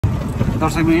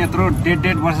दर्शक यत्रो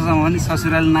डेढ वर्षसम्म पनि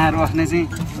ससुराली नआएर बस्ने चाहिँ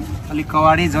अलिक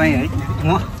कवाडी ज्वाइँ है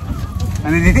म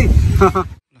अनि दिदी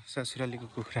ससुरालीको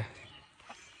कुखुरा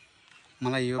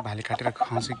मलाई यो भाले काटेर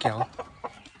खुवाउँछु क्या हो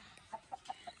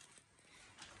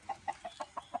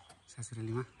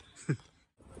ससुरालीमा।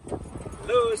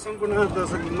 हेलो सम्पूर्ण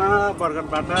दर्शकमा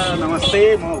बरगतबाट नमस्ते,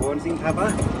 म भुवन सिंह थापा।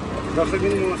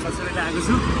 दर्शकबिन म ससुराली आएको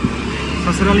छु।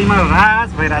 ससुरालीमा राज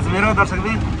भइरहेको छ मेरो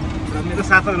दर्शकबिन र मेरो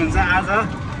साथी हुनुहुन्छ आज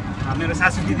मेरो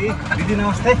सासू दिदी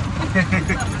नमस्ते।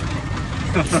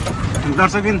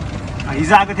 दर्शकबिन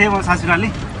हिजो आएको थिएँ म ससुराली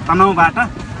तनहुँबाट।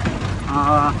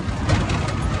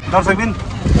 दर्शकबिन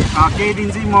केही दिन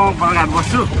चाहिँ म बरघाट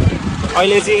बस्छु।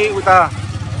 अहिले चाहिँ उता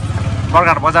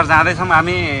बरघाट बजार जाँदैछौँ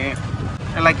हामी।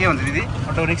 यसलाई के भन्छ दिदी?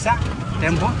 अटो रिक्सा,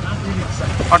 टेम्पो,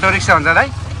 अटो रिक्सा भन्छ दाइ?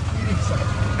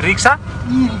 रिक्सा?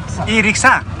 ई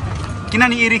रिक्सा? किन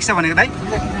नि ई रिक्सा भनेको दाइ?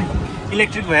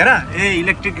 इलेक्ट्रिक भएर ए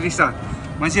इलेक्ट्रिक रिक्सा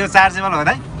भनेपछि यो चार्जेबल हो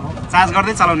दाइ? चार्ज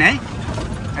गर्दै चलाउने है?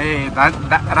 ए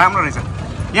राम्रो रहेछ।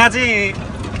 यहाँ चाहिँ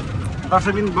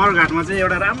दर्शकबिन बरघाटमा चाहिँ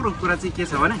एउटा राम्रो कुरा चाहिँ के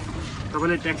छ भने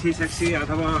तपाईँले ट्याक्सी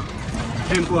अथवा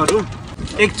टेम्पोहरू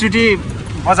एकचोटि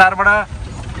बजारबाट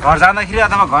घर जाँदाखेरि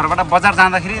अथवा घरबाट बजार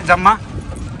जाँदाखेरि जम्मा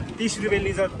 30 रुपियाँ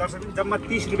लिन्छ दर्शकबिन। जम्मा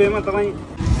 30 रुपियाँमा तपाईँ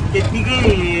यत्तिकै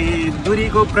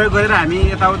दूरीको प्रयोग गरेर हामी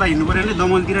यताउता हिँड्नु पऱ्यो भने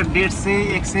दमनतिर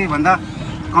 150-100 भन्दा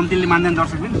कम्तीले मान्दैन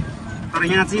दर्शकबिन। तर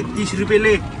यहाँ चाहिँ 30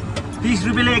 रुपियाँले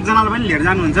एकजनालाई पनि लिएर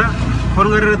जानुहुन्छ। फोन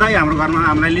गरेर दाइ हाम्रो घरमा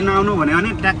हामीलाई लिन आउनु भन्यो भने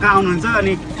ट्याक्क आउनुहुन्छ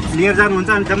अनि लिएर जानुहुन्छ।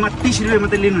 अनि जम्मा 30 रुपियाँ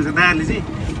मात्रै लिनुहुन्छ दाइहरूले चाहिँ।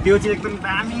 त्यो चाहिँ एकदम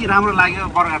दामी राम्रो लाग्यो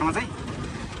बरघाटमा चाहिँ।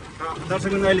 र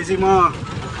दर्शकबिन अहिले चाहिँ म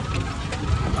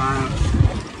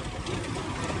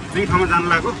दुई ठाउँमा जानु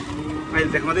लाग्यो। अहिले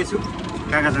देखाउँदैछु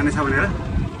कहाँ जानेछ भनेर।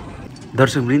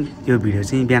 दर्शकबिन यो भिडियो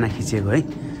चाहिँ बिहान खिचेको है।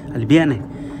 अहिले बिहानै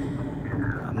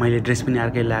मैले ड्रेस पनि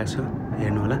अर्कै लगाएको छु,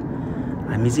 हेर्नु होला।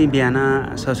 हामी चाहिँ बिहान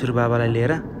ससुर बाबालाई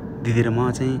लिएर दिदी र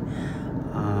म चाहिँ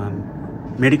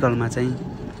मेडिकलमा चाहिँ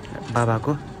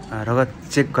बाबाको रगत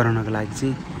चेक गराउनको लागि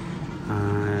चाहिँ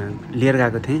लिएर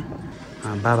गएको थिएँ।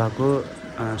 बाबाको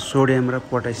सोडियम र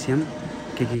पोटासियम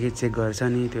के चेक गर्छ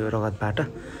नि त्यो रगतबाट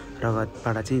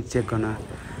चाहिँ चेक गर्न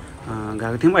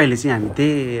गएको थियौँ। अहिले चाहिँ हामी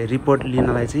त्यही रिपोर्ट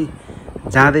लिनलाई चाहिँ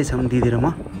जाँदैछौँ दिदी र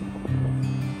म।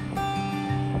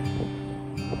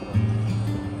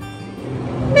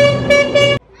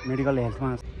 मेडिकल हेल्थमा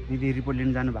दिदी रिपोर्ट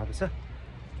लिन जानु भएको छ।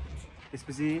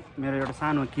 त्यसपछि मेरो एउटा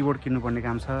सानो किबोर्ड किन्नुपर्ने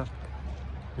काम छ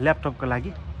ल्यापटपको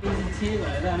लागि।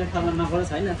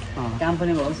 काम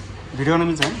पनि होस्, भिडियो गर्न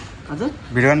मिल्छ है? हजुर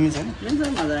भिडियो गर्न मिल्छ नि? मिल्छ,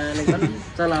 मजाले गर्नु,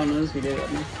 चलाउनुहोस्, भिडियो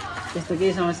गर्नु। त्यस्तो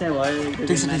केही समस्या भयो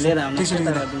लिएर आउनुहोस्,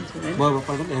 हेर्नु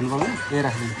पर्दैन। ए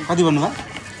राख्नु कति भन्नुभयो?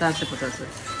 450।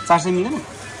 400 मिल्दैन?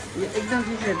 एकदम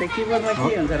ठिक छ। त्यो किबोर्डमा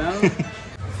के हुन्छ र?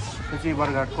 त्यो चाहिँ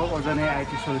बरघाटको ओजने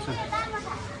आइटी सोल्युसन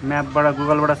म्यापबाट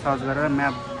गुगलबाट सर्च गरेर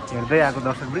म्याप हेर्दै आएको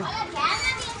दर्शकबिन।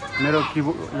 मेरो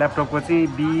किबोर्ड ल्यापटपको चाहिँ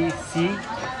BC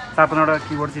 55वटा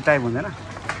किबोर्ड चाहिँ टाइप हुँदैन,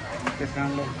 त्यस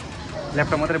कारणले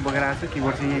ल्यापटप मात्रै बोकेर आएको छु।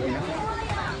 किबोर्ड चाहिँ यहीँ किन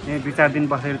यहीँ 2-4 दिन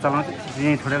बसेर चलाउँछु,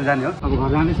 यहीँ छोडेर जाने हो। अब घर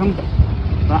जाँदैछौँ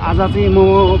र आज चाहिँ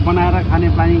मोमो बनाएर खाने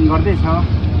प्लानिङ गर्दैछ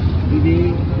दिदी।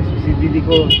 त्यसपछि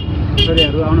दिदीको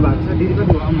छोरीहरू आउनु भएको छ। दिदी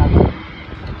कति आउनु भएको?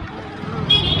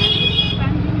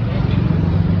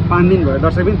 5 दिन भयो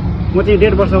दर्शकबिन। म चाहिँ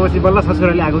 1.5 वर्षपछि बल्ल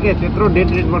ससुराली आएको क्या। त्यत्रो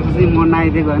 1.5 वर्ष चाहिँ म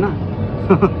नआइदिएको होइन।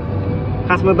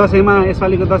 खासमा दसैँमा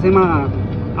यसपालिको दसैँमा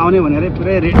आउने भनेर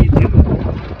पुरै रेडी थियो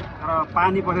र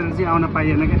पानी परेर चाहिँ आउन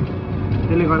पाइएन क्या।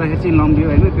 त्यसले गर्दाखेरि चाहिँ लम्बियो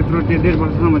होइन। त्यत्रो 1.5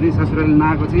 वर्षसम्म चाहिँ ससुराली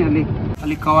नआएको चाहिँ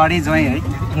अलिक कवाडी ज्वाइँ है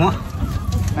म।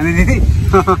 अनि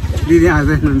दिदी आज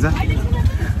हुनुहुन्छ।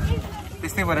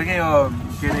 त्यस्तै भएर क्या यो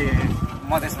के अरे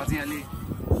मधेसमा चाहिँ अलि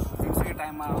जुनसुकै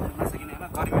टाइममा आउनु नसकिने होइन।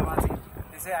 गर्मीमा चाहिँ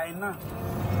त्यसै आइन्न।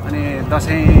 अनि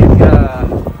दसैँतिर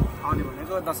आउने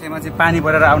भनेको दसैँमा चाहिँ पानी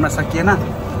परेर आउन सकिएन।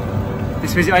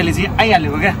 त्यसपछि अहिले चाहिँ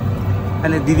आइहालेको क्या।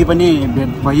 अहिले दिदी पनि भेट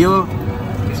भयो,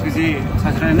 त्यसपछि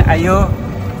ससुराली पनि आइयो।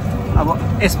 अब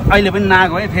अहिले पनि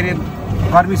नआएको है, फेरि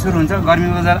गर्मी सुरु हुन्छ,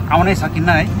 गर्मीमा त आउनै सकिन्न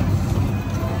है।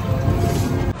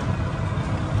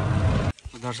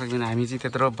 दर्शकबिन हामी चाहिँ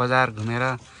त्यत्रो बजार घुमेर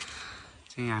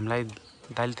चाहिँ हामीलाई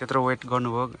दाइले त्यत्रो वेट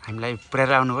गर्नुभयो, हामीलाई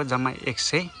पुर्याएर आउनुभयो। जम्मा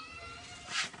 100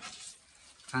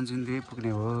 कान्छुनदेखि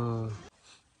पुग्ने हो।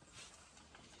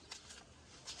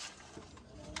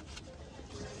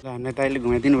 ल हामीलाई दाइले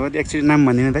घुमाइदिनु भयो। एकचोटि नाम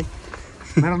भनिदिनु दाइ।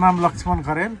 मेरो नाम लक्ष्मण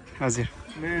खरेल। हजुर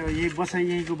यही बसाइ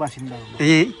यहीको बासिन्दा हो।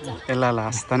 ए ल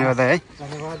हस्, धन्यवाद है।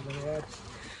 धन्यवाद।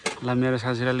 ल मेरो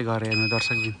ससुराली घर हेर्नु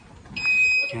दर्शकबिन।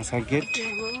 यहाँ छ गेट।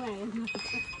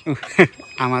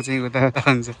 आमा चाहिँ उता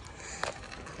हुन्छ।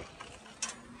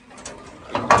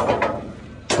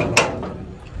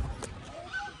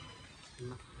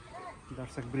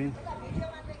 दर्शकवृन्द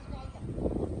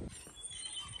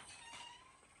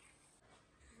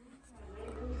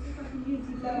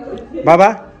बाबा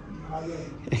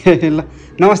ल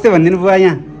नमस्ते भनिदिनु बुवा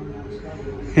यहाँ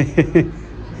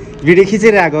भिडियो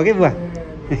खिचेर आएको हो कि बुवा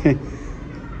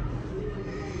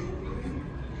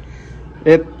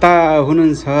यता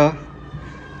हुनुहुन्छ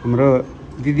हाम्रो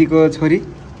दिदीको छोरी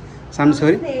सानो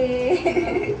छोरी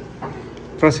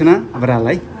प्रसन्ना बराल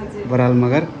है बराल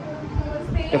मगर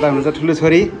यता हुनुहुन्छ ठुलो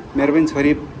छोरी मेरो पनि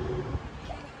छोरी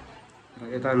र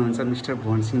यता हुनुहुन्छ मिस्टर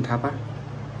भुवन सिंह थापा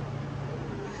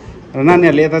र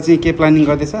नानीहरूले यता चाहिँ के प्लानिङ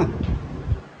गर्दैछ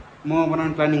मोमो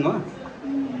बनाउने प्लानिङ हो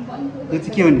यो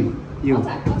चाहिँ के हो नि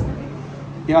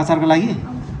यो अचारको लागि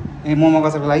ए मोमोको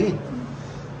अचारको लागि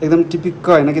एकदम टिपिक्क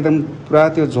होइन कि एकदम पुरा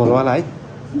त्यो झोलवाला है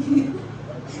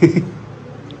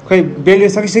खोइ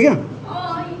बेलुका सकिसक्यो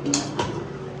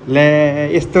ले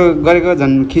यस्तो गरेको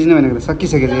झन् खिच्नु भनेको त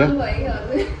सकिसक्यो त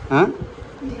यहाँ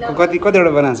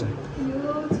कतिवटा बनाएको छ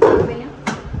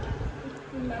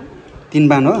 3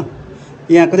 बान हो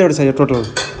यहाँ कतिवटा छ यो टोटल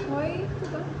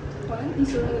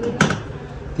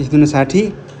 30 दुनी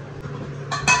 60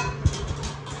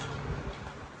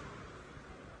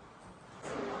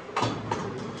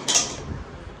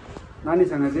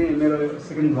 नानीसँग चाहिँ मेरो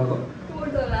सेकेन्ड भएको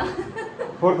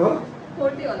फोर्थ हो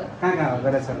कहाँ हो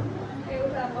गरेछ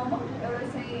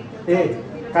ए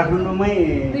काठमाडौँमै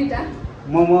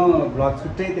मोमो भ्लग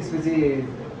छुट्टै त्यसपछि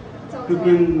 2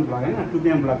 PM भ्लग होइन 2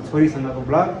 PM भ्लग छोरीसँगको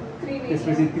भ्लग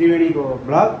त्यसपछि त्रिवेणीको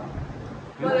भ्लग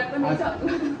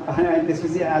अनि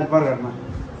त्यसपछि आज बरघाटमा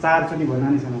 4 चोटि भयो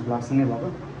नानीसँग भ्लगसँगै भएको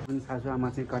अनि सासु आमा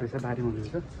चाहिँ करेसा बारीमा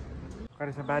हुनुहुन्छ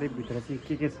करेसा बारीभित्र चाहिँ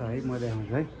के छ है म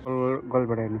देखाउँछु है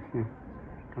गलबाट हेर्नुहोस् यहाँ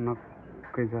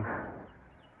टनक्कै छ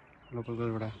लोकल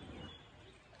गलबाट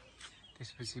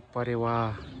त्यसपछि परेवा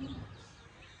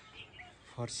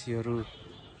फर्सीहरू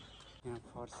यहाँ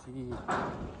फर्सी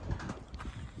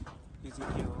यो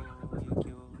चाहिँ के हो यो के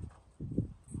हो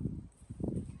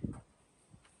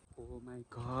ओ माई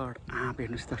गड आँप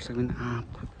हेर्नुहोस् दर्शक पनि आँप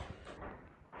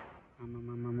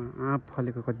आमामामा आँप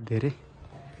फलेको कति धेरै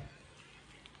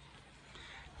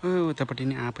उतापट्टि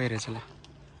नि आँपै रहेछ ल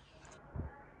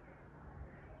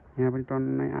यहाँ पनि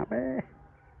टन्नै आँपै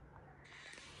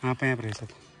आँप रहेछ त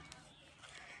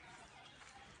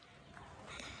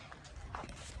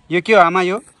यो के हो आमा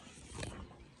यो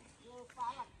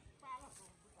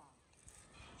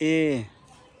ए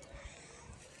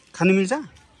खानु मिल्छ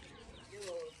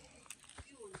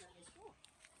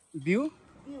बिउ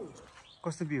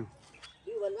कस्तो बिउ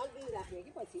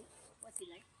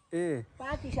ए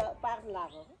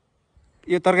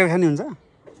यो तरकारी खाने हुन्छ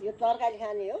यो तरकारी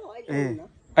खाने हो ए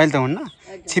अहिले त हुन्न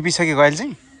छिपिसकेको अहिले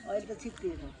चाहिँ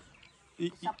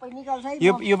सबै निकाल्छ है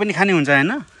यो पनि खाने हुन्छ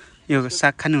हैन यो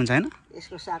साग खाने हुन्छ हैन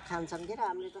यसको साग खान्छन् के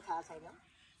हामीले त थाहा छैन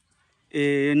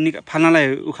ए फाल्नलाई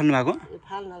उखाल्नु भएको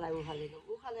फाल्नलाई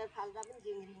उखालेर फाल्दा पनि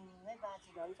जिङजिङै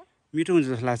बाँचिरहन्छ मिठो हुन्छ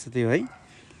जस्तो लाग्छ त्यो है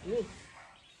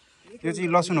यो चाहिँ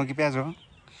लसुन हो कि प्याज हो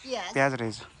प्याज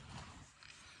रहेछ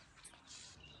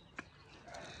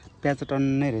प्याज त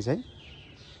टन्नै रहेछ है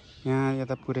यहाँ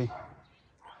यता पुरै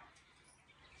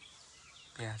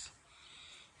प्याज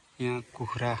यहाँ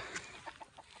कुखुरा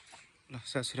ल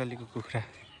ससुरालीको कुखुरा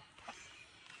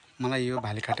मलाई यो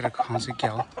भाले काटेर खुवाउँछु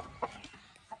क्या हो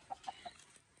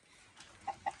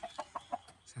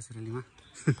ससुरालीमा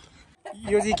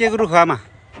यो चाहिँ के को रुख हो आमा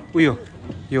उयो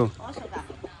यो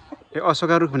ए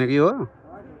अशोका रुख भनेको यो हो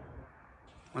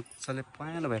मजाले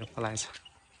पहेँलो भएर फलाएछ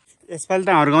यसपालि त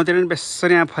हाम्रो गाउँतिर पनि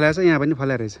बेसरी यहाँ फलाएछ यहाँ पनि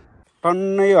फलाएर रहेछ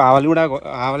टन्नै यो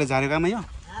हावाले झारेको आमा यो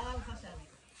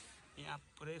यहाँ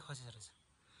पुरै खसेछ रहेछ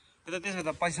त्यो त त्यसो त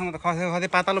पैसामा त खसे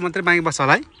पातलो मात्रै बाँकी बस्छ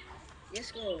होला है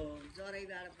यसको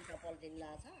जरैबाट पुटा पल्टिन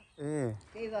लाग्छ ए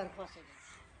त्यही भएर खसेको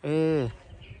ए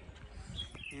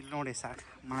लौडे साग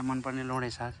मलाई मनपर्ने लौडे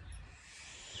साग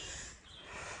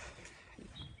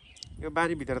यो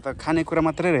बारीभित्र त खानेकुरा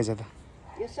मात्रै रहेछ त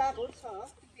यो सागहरू छ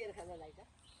टिपेर खानलाई त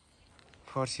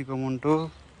फर्सीको मुन्टो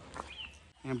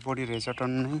यहाँ बोडी रहेछ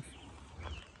टन्नै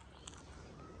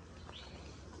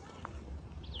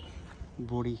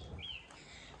बोडी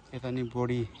यता नि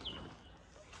बोडी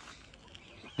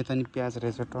यता नि प्याज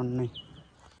रहेछ टन्नै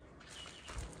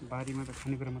बारीमा त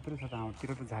खानेकुरा मात्रै छ त हाम्रोतिर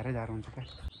त झारै झार हुन्छ क्या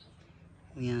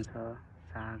यहाँ छ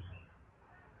साग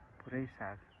पुरै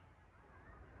साग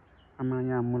आमा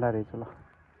यहाँ मुला रहेछ ल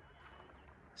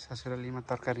ससुरालीमा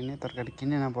तरकारी नै तरकारी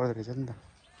किनै नपर्दो रहेछ नि त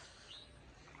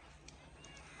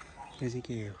यो चाहिँ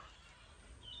के हो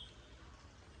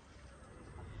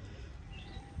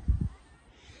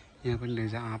यहाँ पनि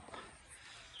रहेछ आँप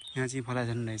यहाँ चाहिँ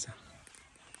फलाइछन् रहेछ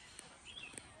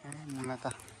ए मुला त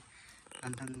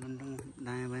लन्डन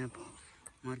दायाँ बायाँ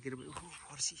मर्केर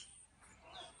फर्सी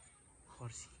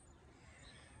फर्सी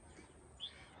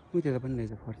त्यता पनि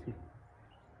रहेछ फर्सी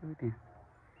त्यहाँ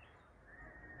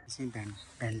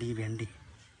भेन्डी भेन्डी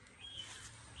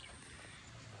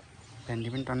भेन्डी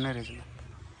पनि टन्नै रहेछ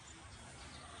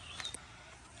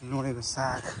लुँडेको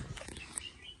साग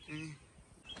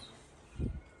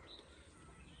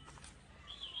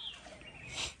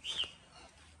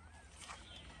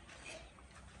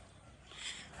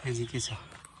यहाँ चाहिँ के छ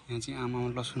यहाँ चाहिँ आमामा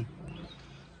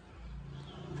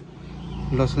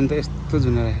लसुन त यस्तो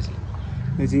झुना रहेछ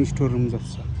यो चाहिँ स्टोर रुम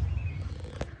जस्तो छ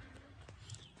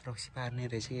रक्सी पार्ने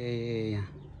रहेछ यहाँ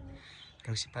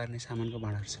रक्सी पार्ने सामानको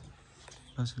भाँडाहरू छ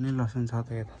लसुन छ त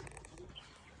यता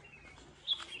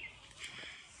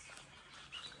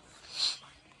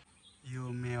यो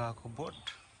मेवाको बोट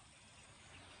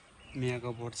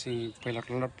चाहिँ पहिला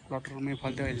लटरमै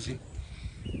फल्थ्यो अहिले चाहिँ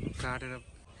काटेर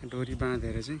डोरी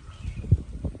बाँधेर चाहिँ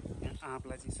यहाँ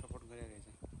आँपलाई चाहिँ सपोर्ट गरिरहेछ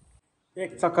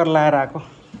एक चक्कर लाएर आएको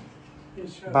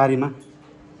बारीमा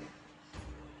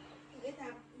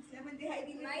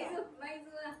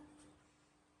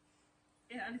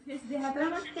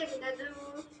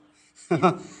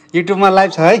युट्युबमा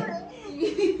लाइभ छ है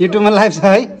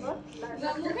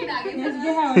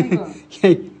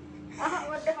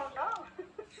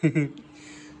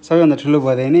सबैभन्दा ठुलो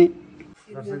भयो नि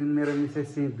दर्शक मेरो मिसेस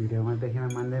चाहिँ भिडियोमा देखेर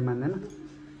मान्दैन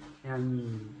यहाँ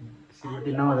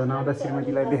श्रीमती नहुँदा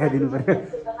श्रीमतीलाई देखाइदिनु पर्यो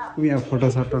यहाँ फोटो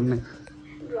नै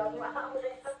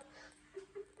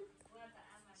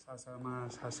सासुमा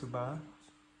सासुबा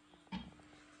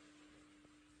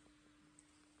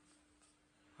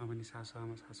पनि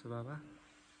सासुआमा सासुबाबा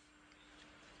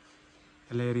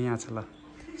यसले हेरि यहाँ छ ल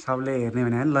सबले हेर्ने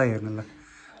भने ल हेर्नु ल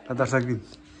दर्शक दिन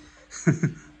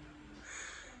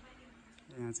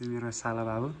यहाँ चाहिँ मेरो साला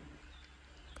बाबु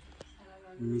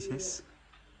मिसेस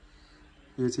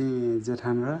यो चाहिँ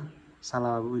जेठान र साला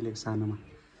बाबु उहिलेको सानोमा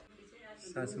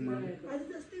सासुमा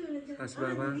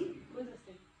सासुबाबा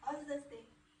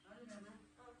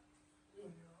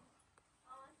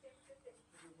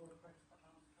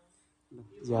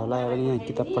झ्याउ लगायो भने यहाँ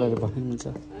किताब पढेर बस्नु मिल्छ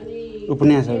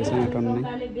उपन्यासहरू छ यहाँ टन्नै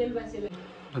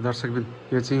दर्शकबिन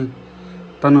यो चाहिँ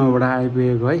तनहुँबाट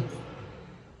आइपुगेको है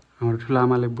हाम्रो ठुलो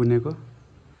आमाले बुनेको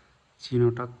चिनो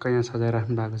टक्क यहाँ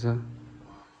सजाइराख्नु भएको छ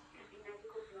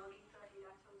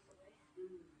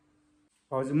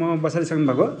भाउजू म बसालिसक्नु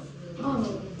भएको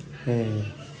ए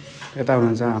यता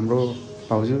हुनुहुन्छ हाम्रो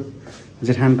भाउजू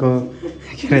जेठानको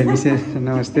के अरे विशेष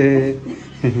नमस्ते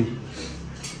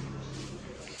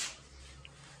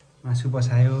मासु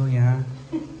बसायो यहाँ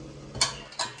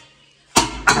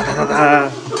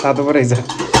तातो पो रहेछ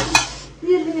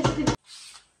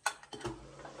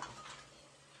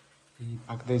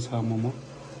पाक्दैछ मोमो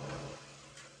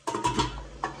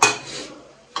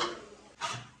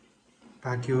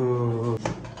पाक्यो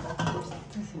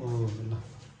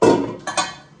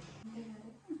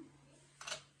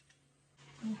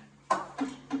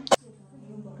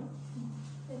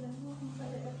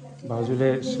भाउजूले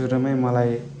सुरुमै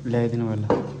मलाई ल्याइदिनु भयो ल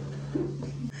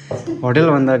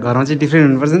होटेलभन्दा घरमा चाहिँ डिफ्रेन्ट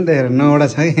हुनुपर्छ नि त हेर 9वटा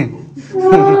छ कि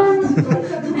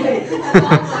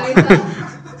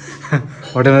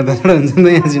होटेलमा 10वटा हुन्छ नि त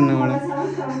यहाँ चाहिँ 9वटा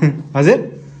हजुर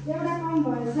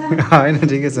होइन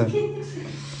ठिकै छ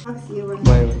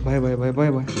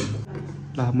भयो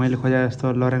ल मैले खोजे जस्तो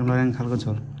लर्याङ खालको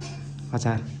झोल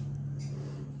अचार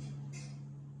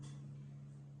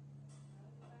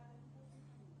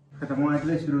त म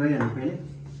आफूलाई सुरु गरिहाल्नु पहिले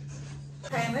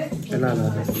ल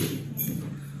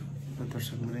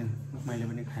दर्शक मैले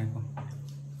पनि खाएको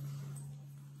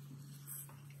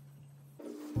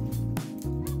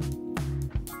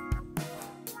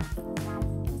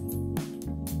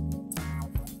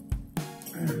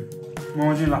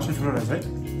मोमो चाहिँ लास्टै ठुलो रहेछ है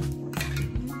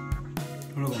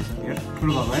ठुलो भन्छ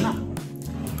ठुलो भएको होइन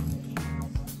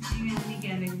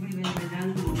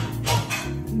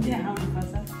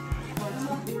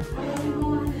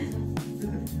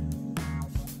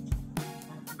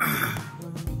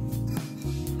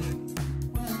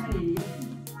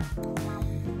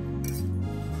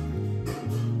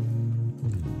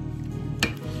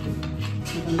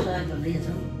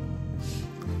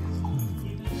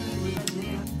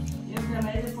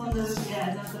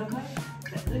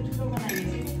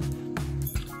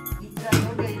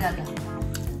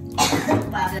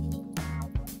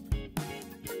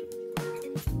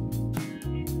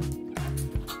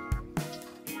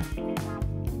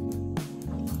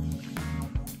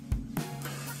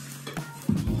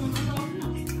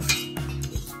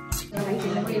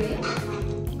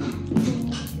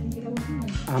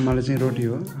आमाले चाहिँ रोटी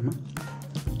हो आमा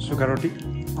सुक्खा रोटी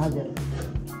हजुर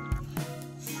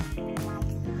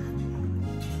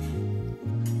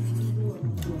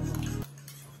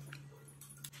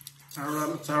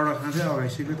चारवटा खाँदै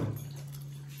अगाइसक्यो त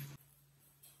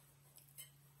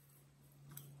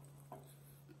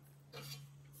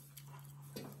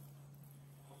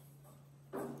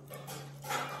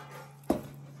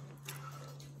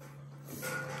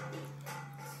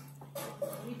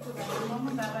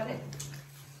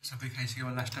सबै खाइसक्यो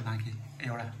लास्ट बाँकी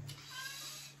एउटा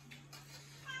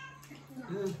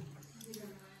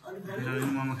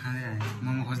मोमो खाँदै आयो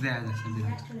मोमो खोज्दै आयो जस्तो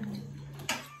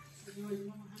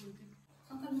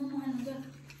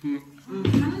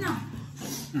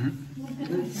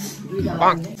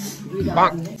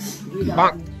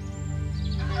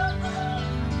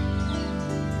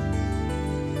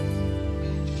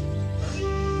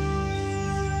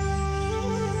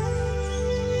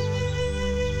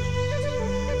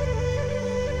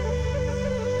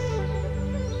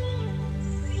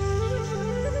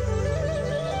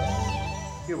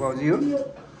भाउजू यो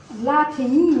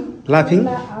लाफिङ लाफिङ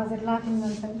हजुर लाफिङ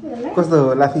भन्छ त्यसलाई कस्तो हो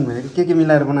लाफिङ भनेको के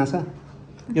मिलाएर बनाएको छ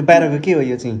यो बाहिरको के हो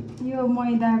यो चाहिँ यो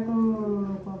मैदाको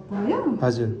भयो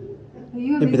हजुर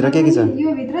यो भित्र के छ यो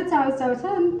भित्र चाउ छ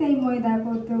अनि त्यही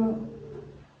मैदाको त्यो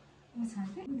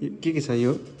के छ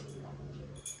यो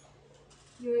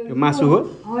यो मासु हो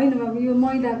होइन बाबु यो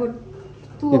मैदाको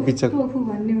टोफु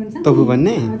भन्ने हुन्छ टोफु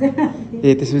भन्ने ए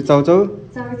त्यसपछि चाउचाउ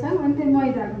चाउ अनि त्यो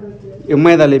मैदाको रोटी यो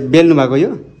मैदाले बेल्नु भएको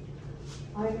यो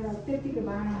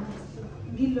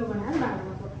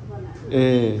ए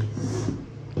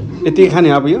यति खाने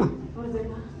अब यो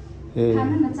ए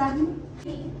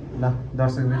ल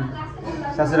दर्शक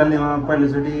ससुरालीमा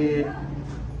पहिलोचोटि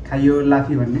खाइयो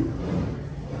लाफी भन्ने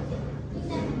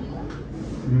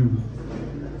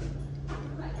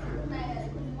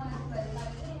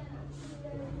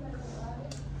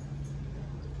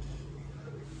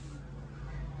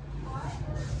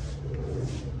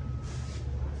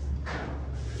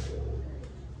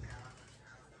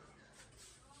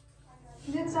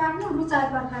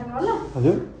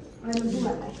हजुर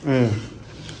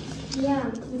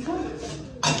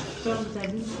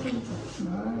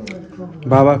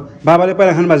बाबाले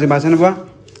पहिला खानु भएको छैन बुवा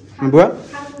बुवा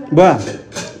बुवा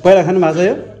पहिला खानु भएको छ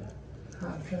यो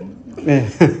ए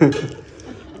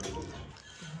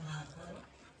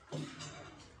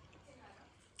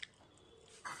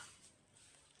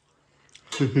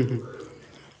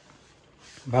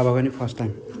बाबाको नि फर्स्ट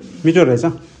टाइम मिठो रहेछ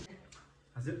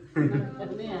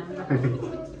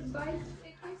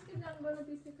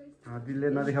दिदीले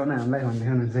नदेखाउन हामीलाई भन्दै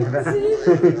हुनुहुन्छ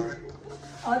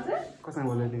कसँग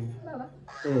बोल्यो तिमी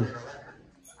ए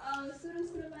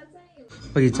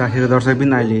अघि चाखेको दर्शक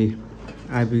पनि अहिले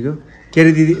आइपुग्यो के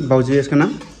अरे दिदी भाउजू यसको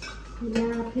नाम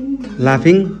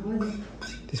लाफिङ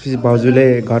त्यसपछि भाउजूले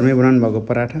घरमै बनाउनु भएको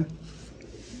पराठा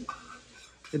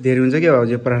धेरै हुन्छ क्या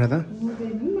भाउजू पराठा त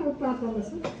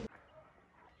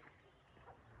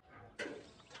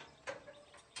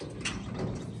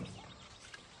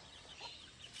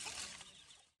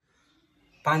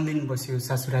पाँच दिन बस्यो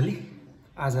ससुराली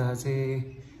आज चाहिँ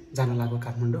जान लाग्यो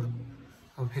काठमाडौँ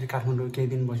अब फेरि काठमाडौँ केही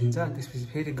दिन बसिन्छ त्यसपछि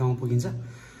फेरि गाउँ पुगिन्छ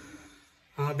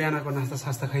बिहानको नास्ता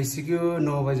सास्ता खाइसक्यो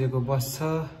 9 बजेको बस छ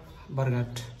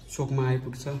बरघाट चोकमा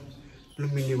आइपुग्छ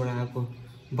लुम्बिनीबाट आएको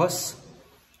बस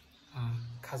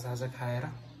खाजा खाएर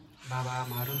बाबा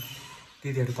आमाहरू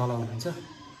दिदीहरू तल हुनुहुन्छ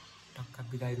टक्क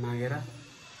बिदाई मागेर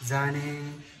जाने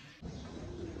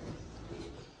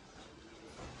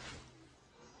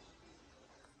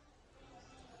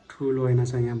ठुलो ऐना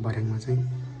छ यहाँ भर्याङमा चाहिँ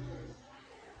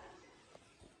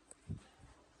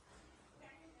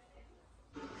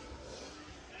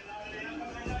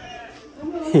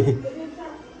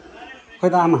खै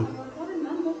त आमा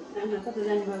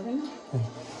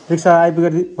रिक्सा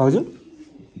आइपुगेर भाउजू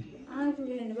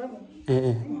ए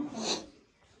ए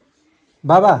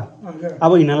बाबा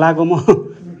अब हिँड्न लाग्यो म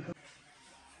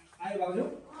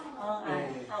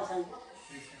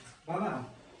बाबा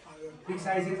रिक्सा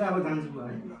आइसकेको अब जान्छु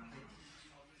है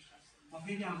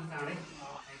फेरि आउँछ चाँडै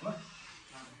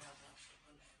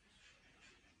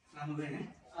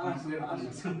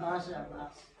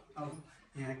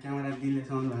यहाँ क्यामेरा दिदीले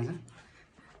समाउनु भएको छ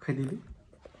खै दिदी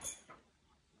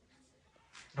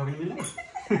ढोक्नु मिल्यो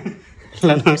ल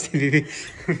नमस्ते दिदी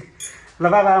ल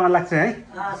बाबा आमा लाग्छ है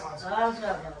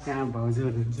यहाँ भाउजू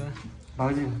हुनुहुन्छ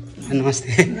भाउजू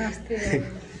नमस्ते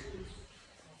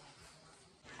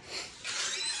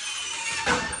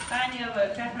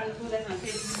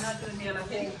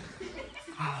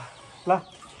ल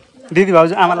दिदी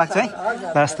भाउजू आमा लाग्छ है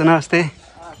नमस्ते नमस्ते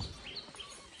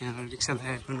यहाँ रिक्सा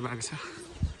ल्याइपुग्नु भएको छ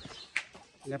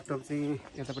ल्यापटप चाहिँ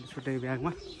यतापट्टि छुट्टै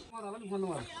ब्यागमा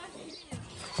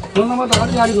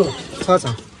छ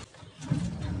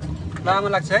ल आमा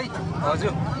लाग्छ है भाउजू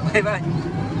बाई बाई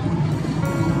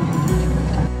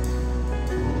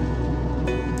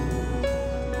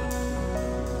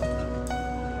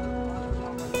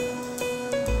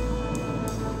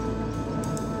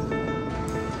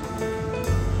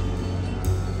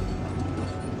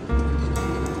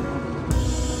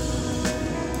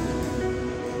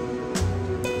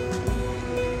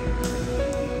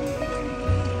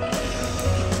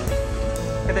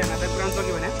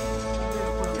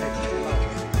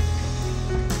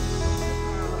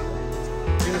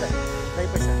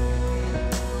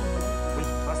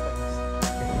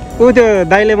ऊ त्यो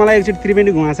दाइले मलाई एकचोटि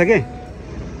त्रिवेणी घुमाएको छ कि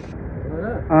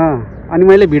अनि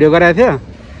मैले भिडियो गराएको थियो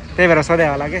त्यही भएर सोधे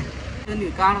होला कि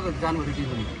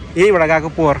यहीँबाट गएको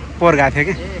पोहोर गएको थियो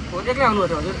कि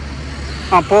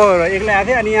पोहोर एक्लै आएको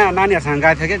थियो अनि यहाँ नानीहरूसँग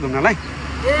गएको थियो कि घुम्नलाई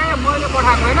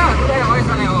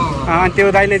अनि त्यो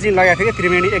दाइले चाहिँ लगाएको थियो कि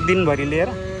त्रिवेणी एक दिनभरि लिएर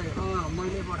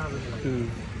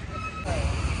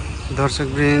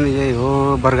दर्शकवृन्द यही हो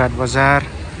बरघाट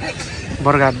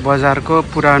बजारको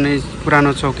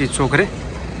पुरानो चौकी चोक रे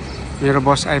मेरो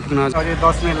बस आइपुग्न अझै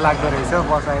 10 मिनट लाग्दो रहेछ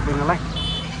बस आइपुग्नलाई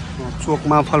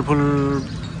चोकमा फलफुल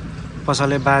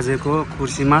पसलले बाजेको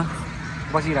कुर्सीमा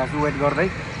बसिरहेको छु वेट गर्दै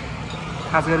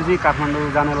खास गरी चाहिँ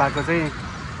काठमाडौँ जान लागेको चाहिँ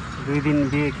 2 दिन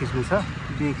बिहे खिच्नु छ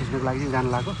बिहे खिच्नुको लागि जान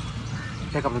लागेको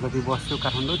एक हप्ता जति बस्छु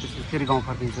काठमाडौँ त्यसपछि फेरि गाउँ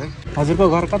फर्किन्छु है हजुरको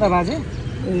घर कता बाजे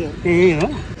त्यही हो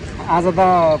आज त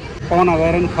पाहुना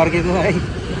गएर नि फर्केको है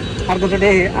अर्कोचोटि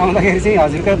आउँदाखेरि चाहिँ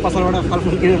हजुरको पसलबाट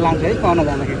फलफुल किनेर लान्छु है पाहुना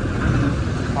जाँदाखेरि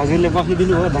हजुरले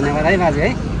बस्नु हो धन्यवाद है बाजे है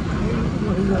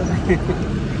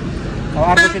अब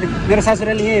अर्कोचोटि मेरो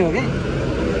ससुराली यही हो कि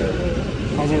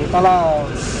हजुर तल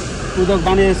उद्योग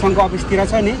वाणिज्य सङ्घको अफिसतिर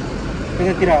छ नि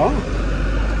त्यतातिर हो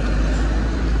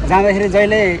जाँदाखेरि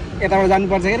जहिले यताबाट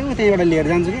जानुपर्छ कि त्यहीँबाट लिएर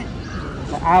जान्छु कि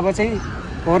अब चाहिँ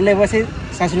होरले बसी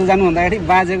ससुराली जानु भन्दाखेरि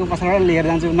बाजेको पसलबाट लिएर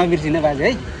जान्छु नबिर्सिने बाजे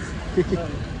है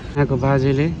यहाँको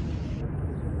बाजेले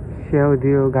स्याउ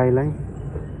दियो गाईलाई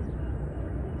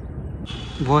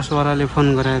बसवालाले फोन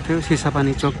गराएको थियो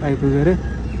सिसापानी चोक आइपुग्यो अरे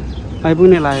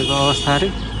आइपुग्ने लागेको अवस्था अरे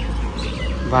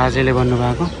बाजेले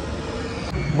भन्नुभएको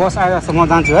बस आयो जस्तो म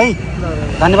जान्छु है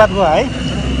धन्यवाद भयो है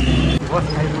बस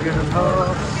आइपुगेको छ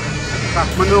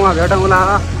काठमाडौँमा भेटौँला